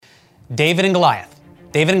David and Goliath.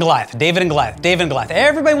 David and Goliath. David and Goliath. David and Goliath.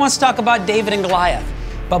 Everybody wants to talk about David and Goliath.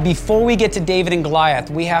 But before we get to David and Goliath,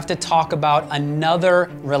 we have to talk about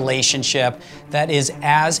another relationship that is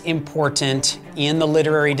as important in the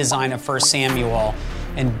literary design of 1 Samuel.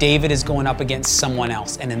 And David is going up against someone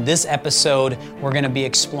else. And in this episode, we're going to be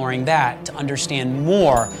exploring that to understand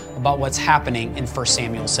more about what's happening in 1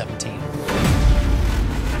 Samuel 17.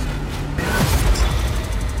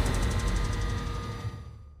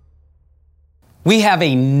 We have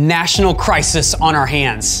a national crisis on our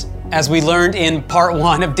hands. As we learned in part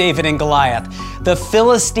 1 of David and Goliath, the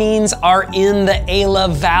Philistines are in the Elah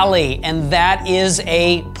Valley, and that is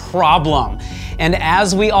a problem. And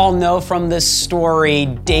as we all know from this story,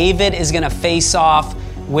 David is going to face off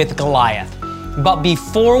with Goliath. But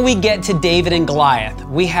before we get to David and Goliath,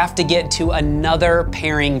 we have to get to another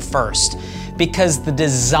pairing first, because the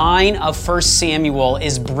design of 1 Samuel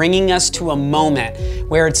is bringing us to a moment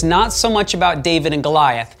where it's not so much about David and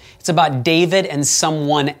Goliath, it's about David and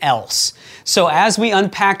someone else. So as we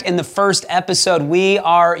unpacked in the first episode, we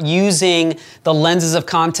are using the lenses of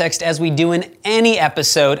context as we do in any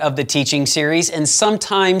episode of the teaching series. And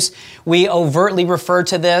sometimes we overtly refer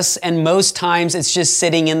to this, and most times it's just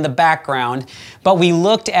sitting in the background. But we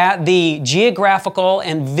looked at the geographical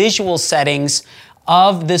and visual settings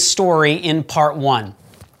of this story in part 1.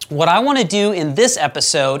 What I want to do in this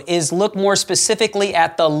episode is look more specifically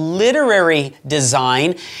at the literary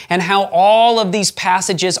design and how all of these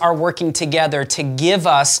passages are working together to give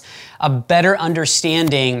us a better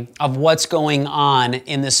understanding of what's going on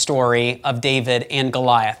in the story of David and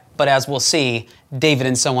Goliath. But as we'll see, David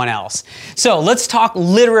and someone else. So let's talk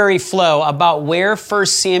literary flow about where 1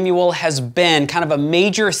 Samuel has been, kind of a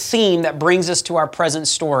major theme that brings us to our present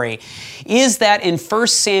story, is that in 1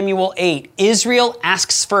 Samuel 8, Israel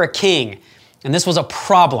asks for a king. And this was a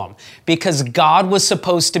problem because God was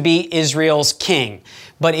supposed to be Israel's king.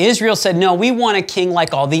 But Israel said, no, we want a king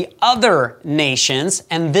like all the other nations,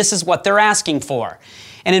 and this is what they're asking for.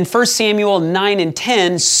 And in 1 Samuel 9 and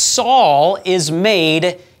 10, Saul is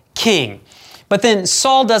made king. But then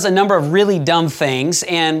Saul does a number of really dumb things,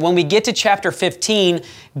 and when we get to chapter 15,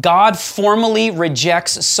 God formally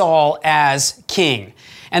rejects Saul as king.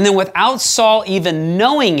 And then without Saul even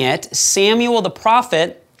knowing it, Samuel the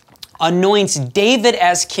prophet anoints David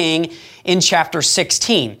as king in chapter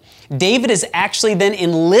 16. David is actually then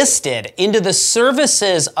enlisted into the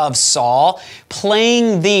services of Saul,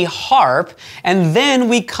 playing the harp, and then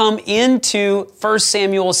we come into 1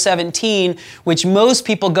 Samuel 17, which most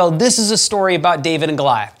people go, this is a story about David and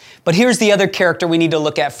Goliath. But here's the other character we need to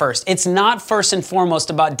look at first. It's not first and foremost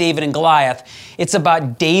about David and Goliath. It's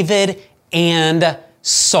about David and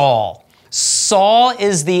Saul. Saul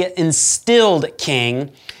is the instilled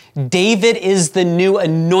king. David is the new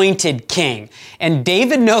anointed king. And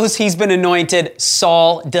David knows he's been anointed,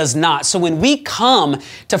 Saul does not. So when we come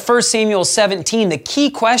to 1 Samuel 17, the key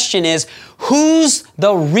question is, who's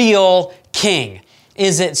the real king?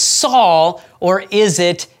 Is it Saul or is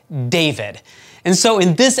it David? And so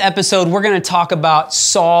in this episode, we're going to talk about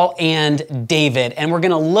Saul and David, and we're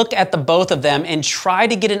going to look at the both of them and try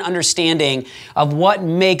to get an understanding of what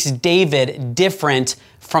makes David different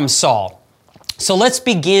from Saul. So let's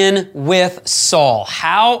begin with Saul.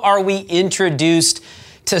 How are we introduced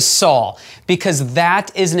to Saul? Because that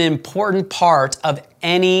is an important part of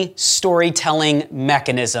any storytelling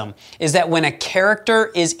mechanism, is that when a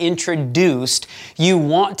character is introduced, you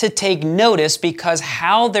want to take notice because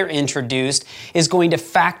how they're introduced is going to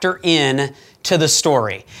factor in to the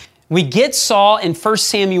story. We get Saul in 1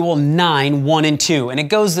 Samuel 9, 1 and 2, and it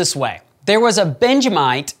goes this way. There was a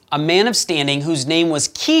Benjamite, a man of standing, whose name was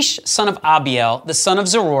Kish, son of Abiel, the son of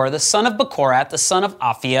Zeror, the son of Bechorath, the son of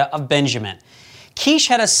Aphiah of Benjamin. Kish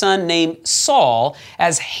had a son named Saul,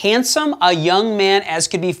 as handsome a young man as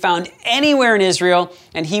could be found anywhere in Israel,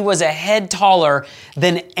 and he was a head taller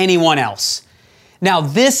than anyone else. Now,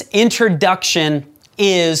 this introduction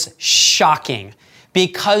is shocking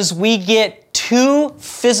because we get two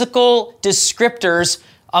physical descriptors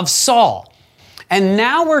of Saul. And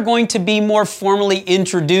now we're going to be more formally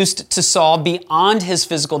introduced to Saul beyond his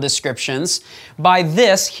physical descriptions by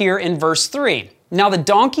this here in verse 3. Now the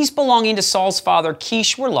donkeys belonging to Saul's father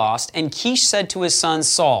Kish were lost, and Kish said to his son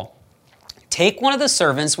Saul, "Take one of the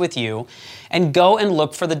servants with you and go and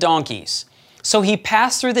look for the donkeys." So he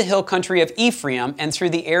passed through the hill country of Ephraim and through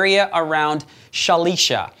the area around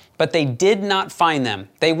Shalisha, but they did not find them.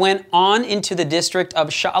 They went on into the district of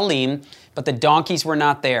Sha'alim, but the donkeys were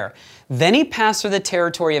not there. Then he passed through the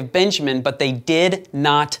territory of Benjamin, but they did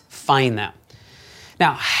not find them.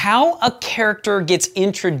 Now, how a character gets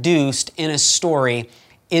introduced in a story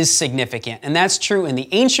is significant. And that's true in the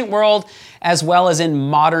ancient world as well as in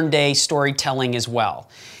modern day storytelling as well.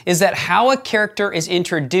 Is that how a character is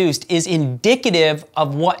introduced is indicative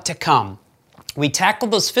of what to come. We tackle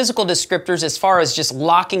those physical descriptors as far as just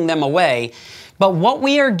locking them away. But what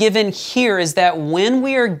we are given here is that when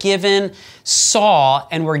we are given Saul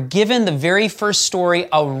and we're given the very first story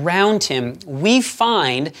around him, we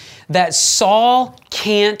find that Saul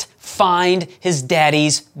can't find his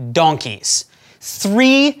daddy's donkeys.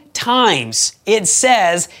 3 times it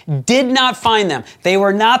says, did not find them. They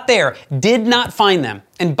were not there, did not find them.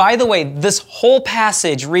 And by the way, this whole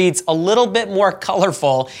passage reads a little bit more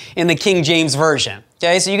colorful in the King James Version.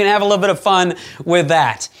 Okay, so you can have a little bit of fun with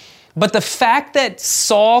that. But the fact that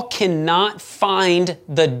Saul cannot find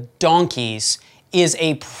the donkeys is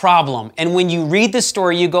a problem. And when you read the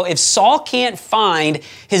story, you go, if Saul can't find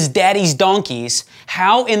his daddy's donkeys,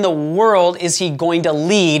 how in the world is he going to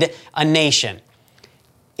lead a nation?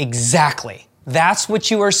 Exactly. That's what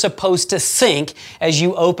you are supposed to think as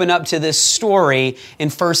you open up to this story in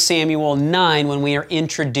 1 Samuel 9 when we are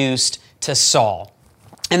introduced to Saul.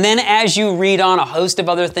 And then as you read on, a host of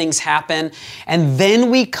other things happen. And then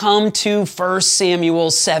we come to 1 Samuel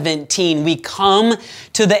 17. We come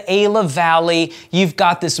to the Elah Valley. You've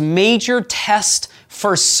got this major test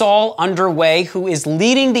for Saul underway, who is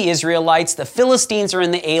leading the Israelites. The Philistines are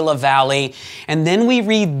in the Elah Valley. And then we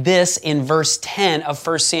read this in verse 10 of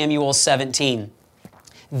 1 Samuel 17.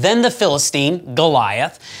 Then the Philistine,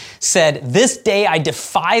 Goliath, said, "This day I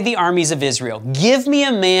defy the armies of Israel. Give me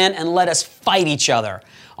a man and let us fight each other."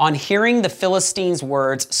 On hearing the Philistines'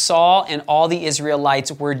 words, Saul and all the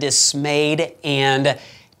Israelites were dismayed and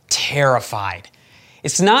terrified.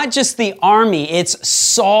 It's not just the army, it's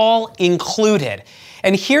Saul included.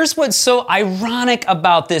 And here's what's so ironic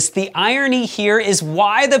about this. The irony here is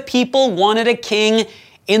why the people wanted a king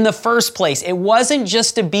in the first place. It wasn't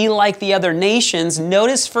just to be like the other nations.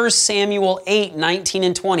 Notice 1 Samuel 8, 19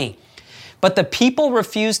 and 20. But the people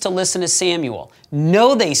refused to listen to Samuel.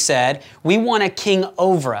 No, they said, we want a king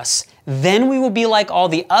over us. Then we will be like all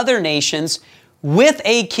the other nations with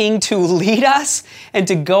a king to lead us and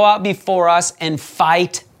to go out before us and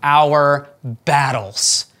fight our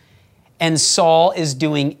battles. And Saul is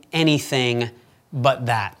doing anything but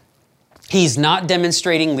that. He's not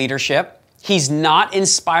demonstrating leadership. He's not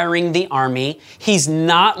inspiring the army. He's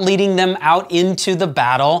not leading them out into the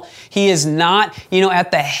battle. He is not, at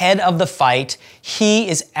the head of the fight. He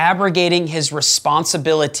is abrogating his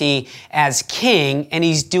responsibility as king, and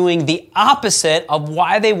he's doing the opposite of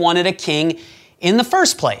why they wanted a king in the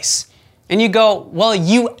first place. And you go, well,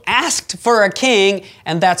 you asked for a king,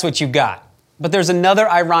 and that's what you got. But there's another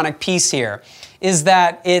ironic piece here, is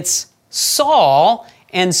that it's Saul.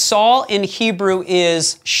 And Saul in Hebrew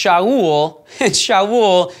is Shaul, and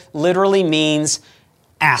Shaul literally means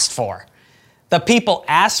asked for. The people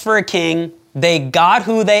asked for a king, they got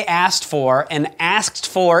who they asked for, and asked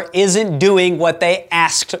for isn't doing what they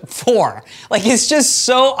asked for. Like, it's just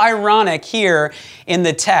so ironic here in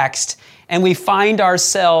the text, and we find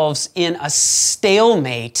ourselves in a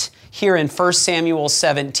stalemate here in 1 Samuel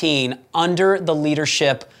 17 under the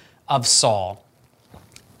leadership of Saul.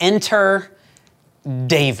 Enter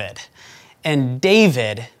David. And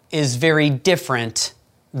David is very different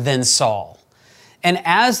than Saul. And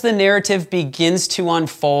as the narrative begins to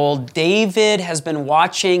unfold, David has been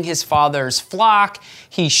watching his father's flock.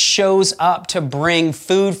 He shows up to bring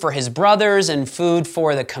food for his brothers and food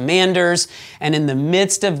for the commanders. And in the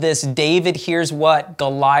midst of this, David hears what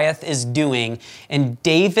Goliath is doing. And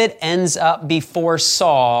David ends up before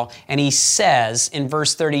Saul, and he says in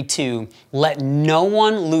verse 32, "Let no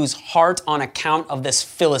one lose heart on account of this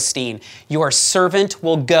Philistine. Your servant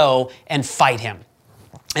will go and fight him."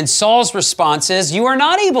 And Saul's response is, "You are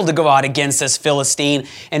not able to go out against this Philistine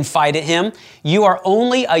and fight at him. You are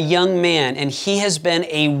only a young man, and he has been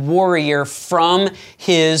a warrior from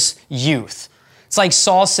his youth." It's like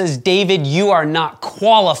Saul says, "David, you are not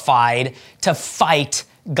qualified to fight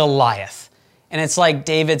Goliath." And it's like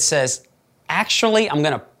David says, "Actually, I'm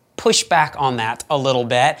going to push back on that a little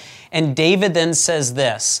bit." And David then says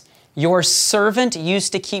this, "Your servant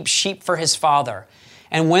used to keep sheep for his father.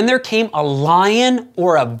 And when there came a lion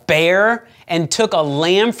or a bear and took a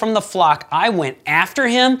lamb from the flock, I went after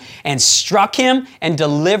him and struck him and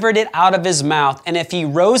delivered it out of his mouth. And if he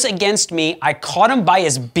rose against me, I caught him by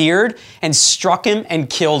his beard and struck him and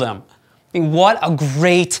killed him." I mean, what a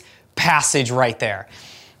great passage right there.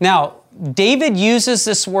 Now, David uses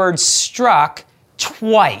this word struck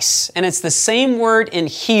twice, and it's the same word in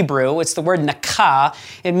Hebrew. It's the word nakah.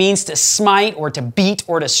 It means to smite or to beat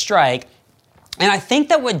or to strike. And I think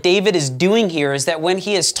that what David is doing here is that when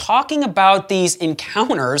he is talking about these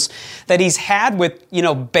encounters that he's had with,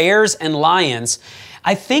 bears and lions,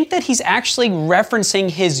 I think that he's actually referencing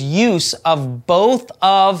his use of both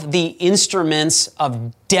of the instruments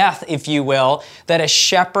of death, if you will, that a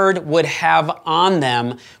shepherd would have on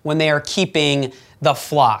them when they are keeping the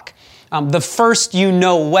flock. The first you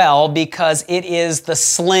know well because it is the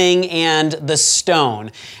sling and the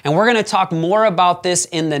stone. And we're going to talk more about this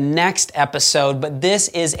in the next episode, but this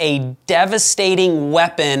is a devastating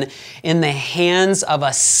weapon in the hands of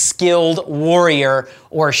a skilled warrior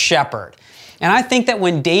or shepherd. And I think that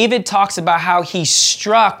when David talks about how he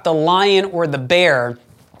struck the lion or the bear,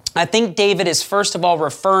 I think David is first of all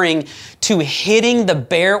referring to hitting the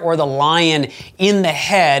bear or the lion in the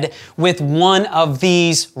head with one of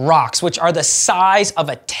these rocks, which are the size of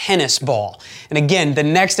a tennis ball. And again, the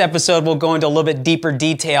next episode will go into a little bit deeper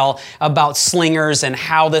detail about slingers and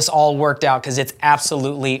how this all worked out because it's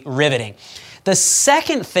absolutely riveting. The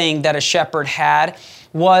second thing that a shepherd had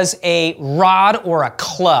was a rod or a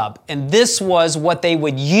club. And this was what they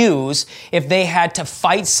would use if they had to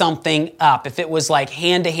fight something up. If it was like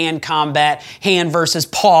hand-to-hand combat, hand versus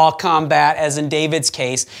paw combat, as in David's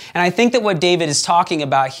case. And I think that what David is talking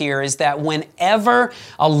about here is that whenever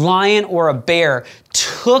a lion or a bear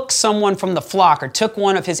took someone from the flock or took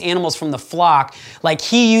one of his animals from the flock, like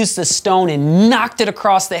he used the stone and knocked it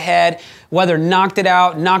across the head, whether knocked it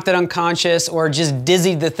out, knocked it unconscious, or just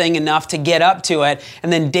dizzied the thing enough to get up to it.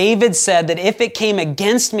 And then David said that if it came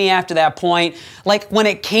against me after that point, like when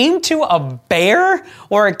it came to a bear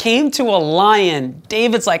or it came to a lion,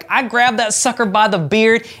 David's like, I grabbed that sucker by the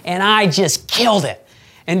beard and I just killed it.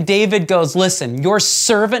 And David goes, listen, your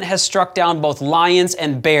servant has struck down both lions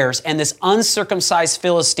and bears, and this uncircumcised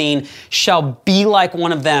Philistine shall be like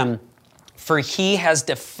one of them, for he has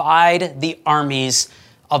defied the armies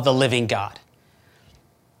of the living God.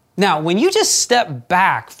 Now, when you just step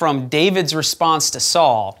back from David's response to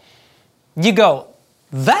Saul, you go,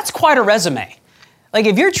 that's quite a resume. Like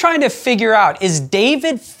if you're trying to figure out, is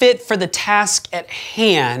David fit for the task at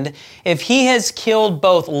hand if he has killed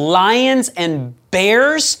both lions and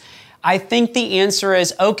bears? I think the answer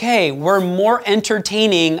is, okay, we're more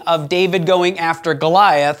entertaining of David going after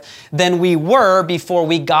Goliath than we were before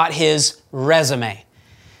we got his resume.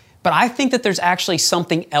 But I think that there's actually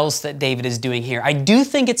something else that David is doing here. I do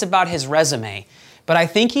think it's about his resume, but I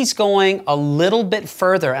think he's going a little bit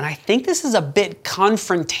further, and I think this is a bit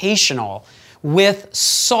confrontational with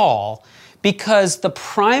Saul because the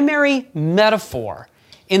primary metaphor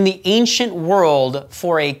in the ancient world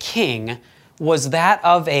for a king was that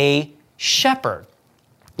of a shepherd.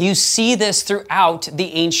 You see this throughout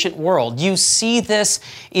the ancient world. You see this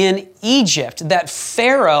in Egypt, that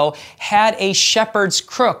Pharaoh had a shepherd's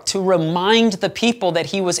crook to remind the people that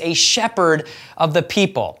he was a shepherd of the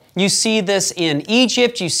people. You see this in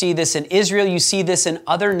Egypt, you see this in Israel, you see this in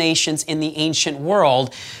other nations in the ancient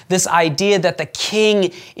world. This idea that the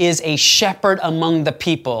king is a shepherd among the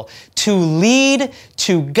people, to lead,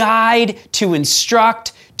 to guide, to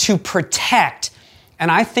instruct, to protect. And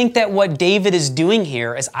I think that what David is doing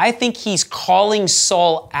here is I think he's calling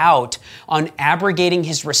Saul out on abrogating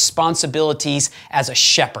his responsibilities as a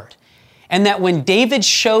shepherd. And that when David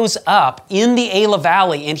shows up in the Elah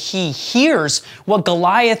Valley and he hears what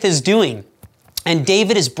Goliath is doing, and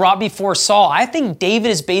David is brought before Saul, I think David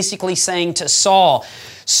is basically saying to Saul,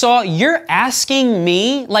 Saul, you're asking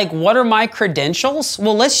me, like, what are my credentials?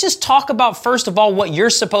 Well, let's just talk about, first of all, what you're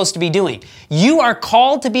supposed to be doing. You are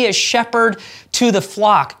called to be a shepherd to the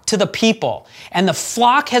flock, to the people. And the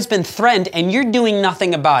flock has been threatened and you're doing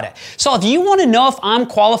nothing about it. So if you want to know if I'm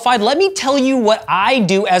qualified, let me tell you what I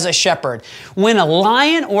do as a shepherd. When a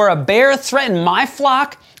lion or a bear threatened my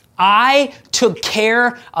flock, I took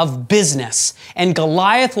care of business, and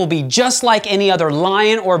Goliath will be just like any other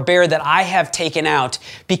lion or bear that I have taken out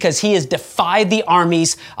because he has defied the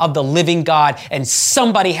armies of the living God, and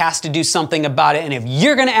somebody has to do something about it. And if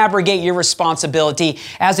you're going to abrogate your responsibility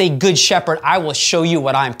as a good shepherd, I will show you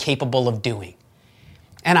what I'm capable of doing.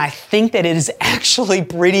 And I think that it is actually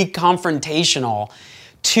pretty confrontational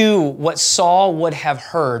to what Saul would have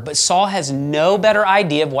heard, but Saul has no better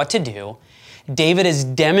idea of what to do. David has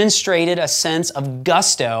demonstrated a sense of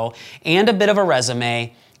gusto and a bit of a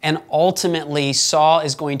resume, and ultimately Saul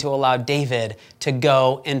is going to allow David to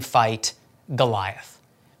go and fight Goliath.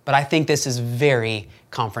 But I think this is very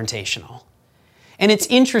confrontational. And it's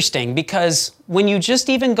interesting because when you just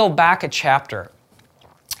even go back a chapter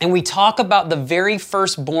and we talk about the very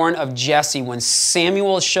firstborn of Jesse, when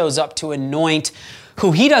Samuel shows up to anoint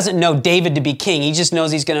who he doesn't know David to be king. He just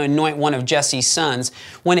knows he's going to anoint one of Jesse's sons.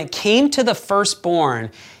 When it came to the firstborn,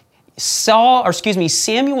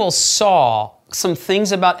 Samuel saw some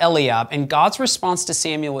things about Eliab, and God's response to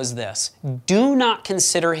Samuel was this: do not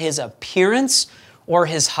consider his appearance or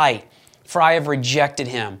his height, for I have rejected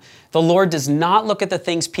him. The Lord does not look at the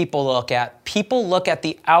things people look at. People look at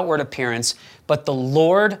the outward appearance, but the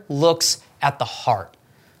Lord looks at the heart.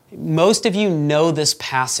 Most of you know this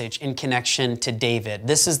passage in connection to David.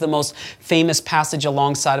 This is the most famous passage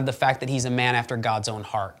alongside of the fact that he's a man after God's own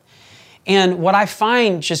heart. And what I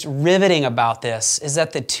find just riveting about this is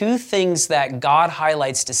that the two things that God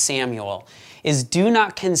highlights to Samuel is do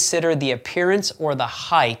not consider the appearance or the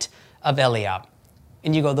height of Eliab.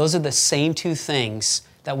 And you go, those are the same two things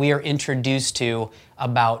that we are introduced to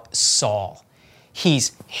about Saul.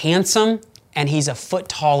 He's handsome and he's a foot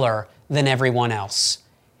taller than everyone else.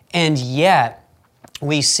 And yet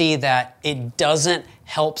we see that it doesn't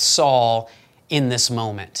help Saul in this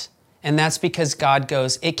moment. And that's because God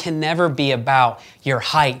goes, it can never be about your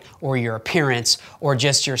height or your appearance or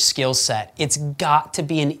just your skill set. It's got to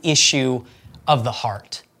be an issue of the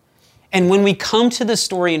heart. And when we come to the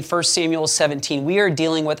story in 1 Samuel 17, we are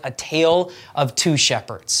dealing with a tale of two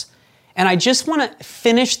shepherds. And I just want to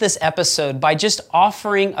finish this episode by just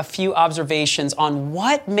offering a few observations on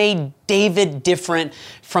what made David different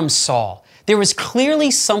from Saul. There was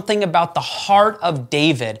clearly something about the heart of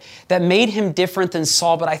David that made him different than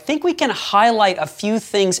Saul, but I think we can highlight a few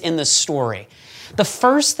things in the story. The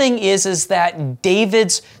first thing is that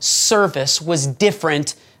David's service was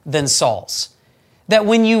different than Saul's. That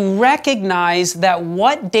when you recognize that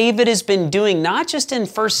what David has been doing, not just in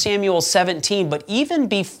 1 Samuel 17, but even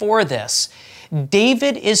before this,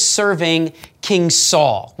 David is serving King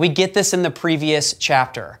Saul. We get this in the previous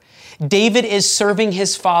chapter. David is serving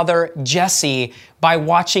his father Jesse by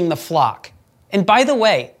watching the flock. And by the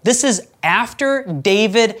way, this is after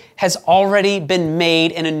David has already been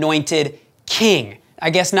made an anointed king. I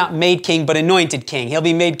guess not made king, but anointed king. He'll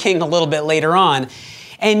be made king a little bit later on.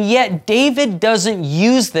 And yet David doesn't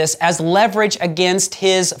use this as leverage against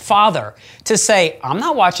his father to say, I'm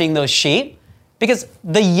not watching those sheep, because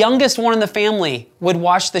the youngest one in the family would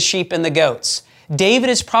watch the sheep and the goats. David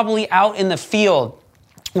is probably out in the field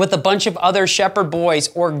with a bunch of other shepherd boys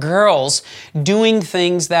or girls doing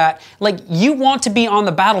things that, like, you want to be on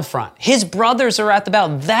the battlefront. His brothers are at the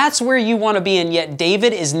battle. That's where you want to be, and yet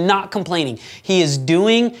David is not complaining. He is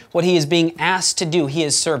doing what he is being asked to do. He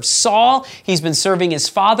has served Saul. He's been serving his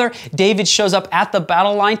father. David shows up at the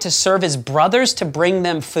battle line to serve his brothers, to bring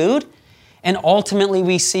them food. And ultimately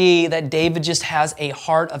we see that David just has a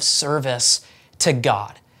heart of service to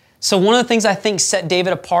God. So one of the things I think set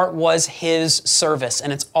David apart was his service,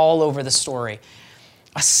 and it's all over the story.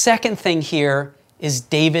 A second thing here is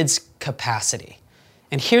David's capacity.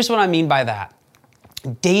 And here's what I mean by that.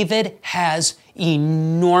 David has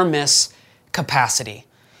enormous capacity.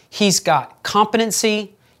 He's got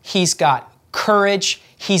competency, he's got courage,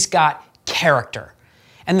 he's got character.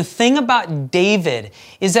 And the thing about David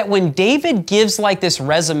is that when David gives like this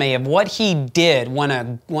resume of what he did when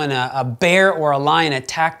a bear or a lion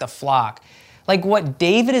attacked the flock, like what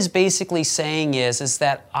David is basically saying is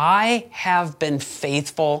that I have been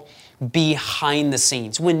faithful behind the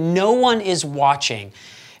scenes. When no one is watching,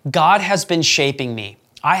 God has been shaping me.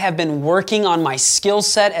 I have been working on my skill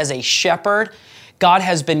set as a shepherd. God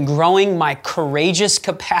has been growing my courageous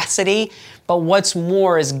capacity. But what's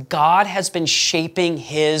more is God has been shaping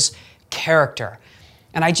his character.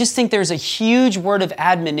 And I just think there's a huge word of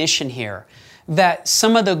admonition here that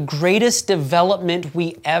some of the greatest development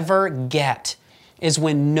we ever get is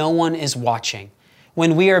when no one is watching.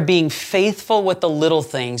 When we are being faithful with the little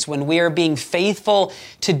things, when we are being faithful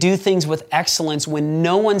to do things with excellence, when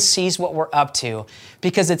no one sees what we're up to,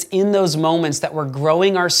 because it's in those moments that we're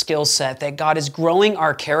growing our skill set, that God is growing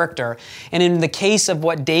our character. And in the case of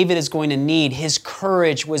what David is going to need, his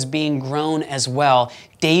courage was being grown as well.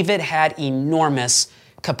 David had enormous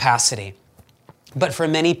capacity. But for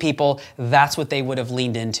many people, that's what they would have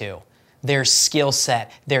leaned into. Their skill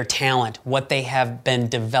set, their talent, what they have been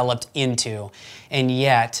developed into. And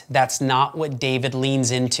yet, that's not what David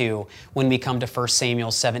leans into when we come to 1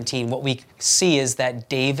 Samuel 17. What we see is that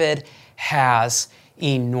David has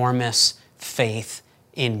enormous faith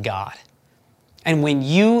in God. And when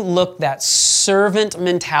you look that servant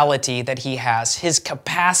mentality that he has, his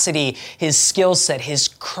capacity, his skill set, his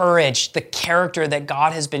courage, the character that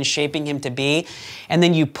God has been shaping him to be, and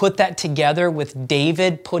then you put that together with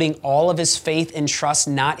David putting all of his faith and trust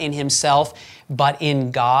not in himself, but in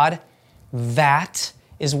God, that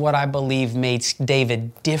is what I believe made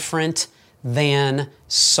David different than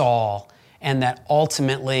Saul. and that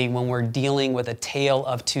ultimately, when we're dealing with a tale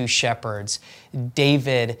of two shepherds,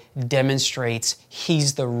 David demonstrates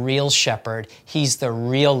he's the real shepherd, he's the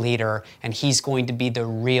real leader, and he's going to be the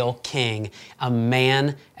real king, a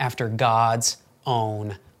man after God's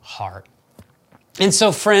own heart. And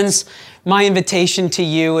so, friends, my invitation to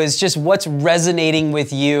you is just what's resonating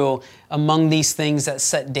with you among these things that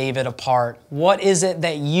set David apart. What is it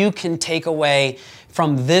that you can take away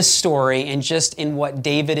from this story and just in what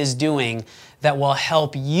David is doing that will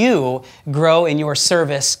help you grow in your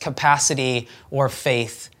service capacity or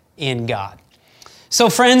faith in God? So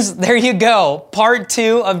friends, there you go. Part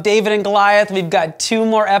 2 of David and Goliath. We've got 2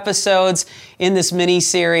 more episodes in this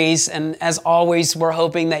mini-series. And as always, we're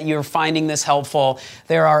hoping that you're finding this helpful.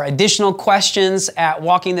 There are additional questions at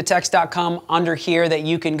walkingthetext.com under here that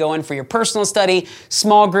you can go in for your personal study,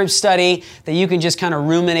 small group study, that you can just kind of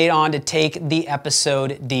ruminate on to take the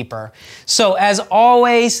episode deeper. So as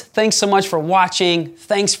always, thanks so much for watching.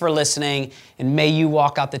 Thanks for listening. And may you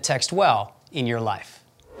walk out the text well in your life.